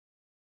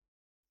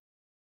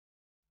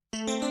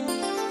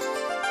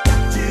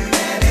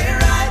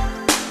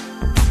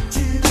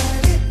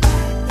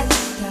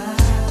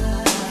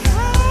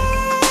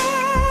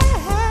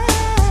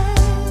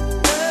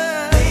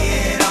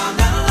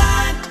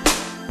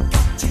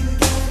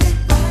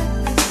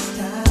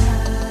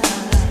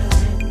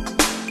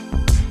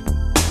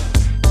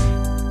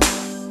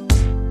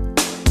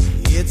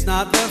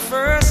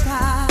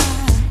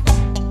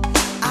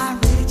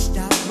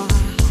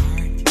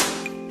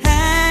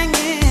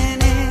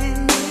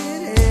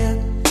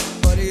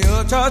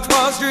touch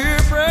was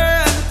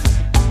different.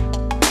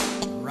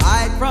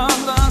 Right from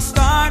the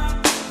start, I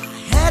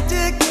had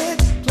to get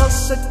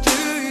closer to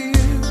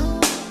you.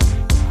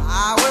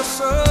 I was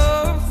so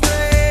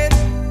afraid.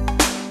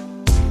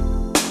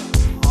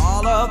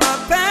 All of the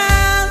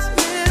past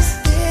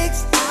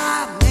mistakes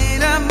I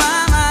made up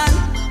my mind,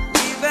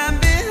 leave them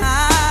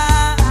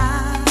behind.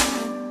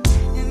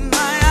 In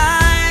my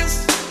eyes,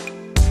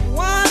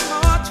 one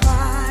more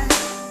try.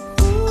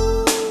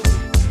 Ooh,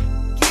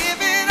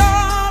 give it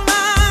all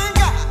I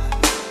got.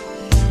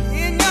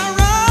 In your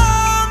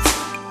arms,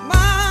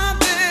 my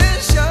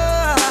vision.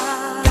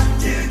 Got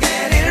to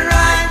get it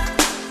right.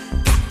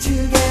 Got to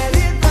get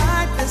it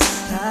right this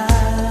time.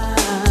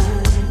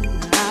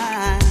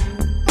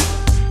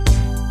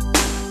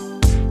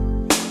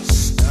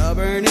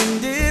 Stubborn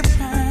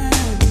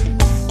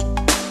independence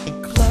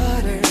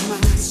cluttered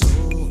my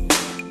soul.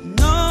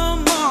 No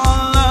more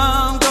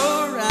love go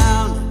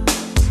round.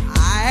 I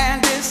had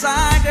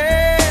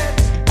decided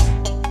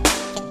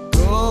to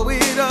go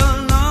it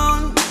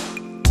alone,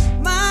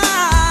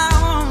 my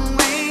own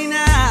way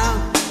now.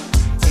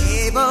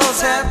 Tables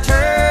have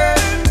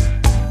turned.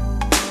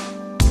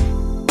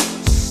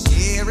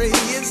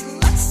 Serious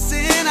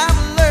lesson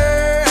I've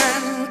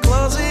learned.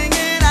 Closing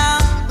it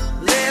out,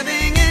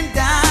 living it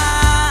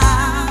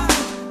down.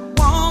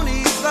 Won't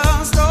ease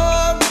the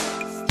storm,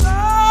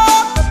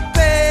 stop the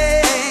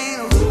pain.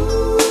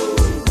 Ooh,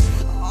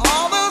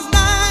 all those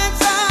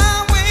nights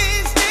I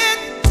wasted,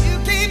 you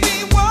keep me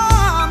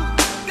warm.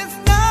 There's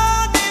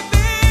nothing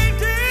between.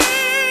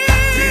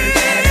 Got to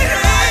get it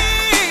right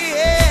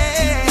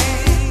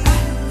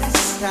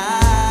this time.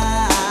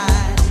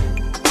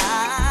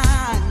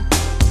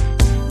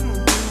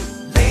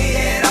 Lay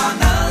it on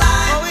the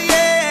line. Oh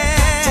yeah.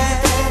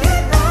 Got to get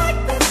it right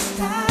this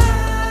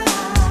time.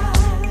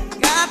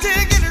 Got to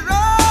get it right.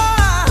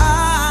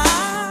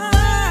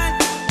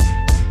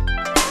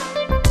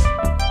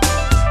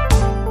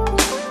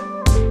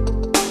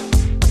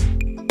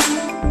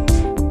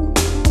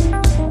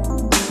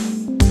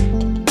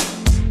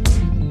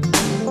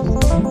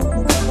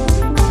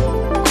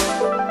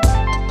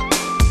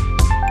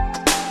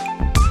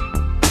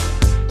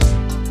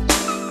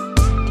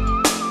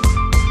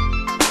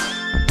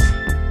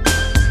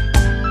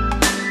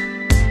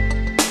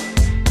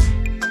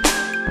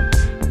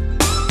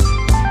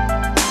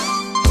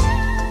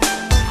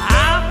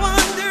 I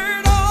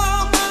wondered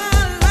all my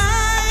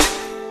life,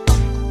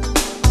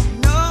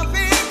 no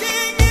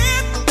thinking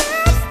it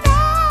this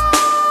time.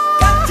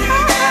 Got to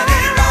get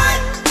it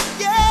right,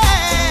 yeah.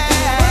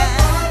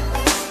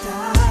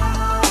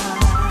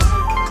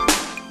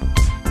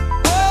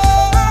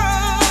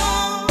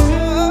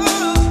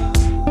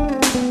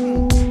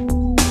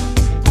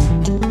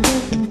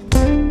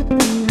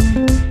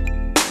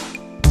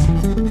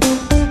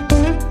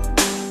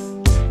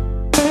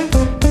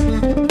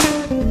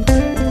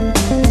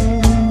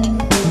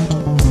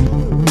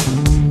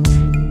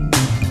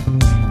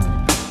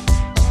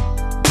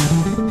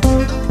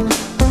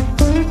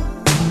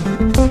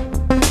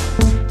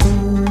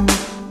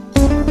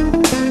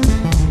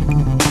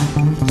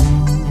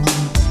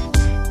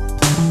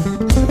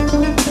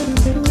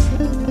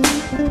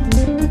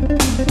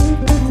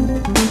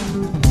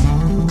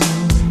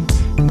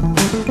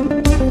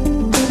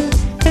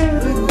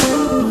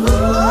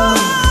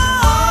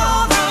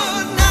 All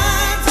those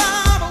nights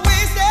I've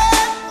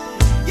wasted,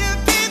 you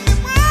keep me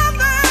warm,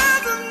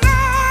 there's no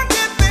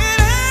giving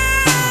in.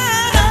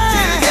 Got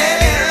to get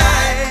it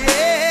right.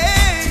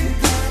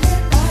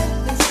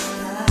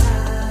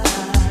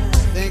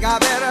 Think I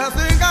better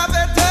think.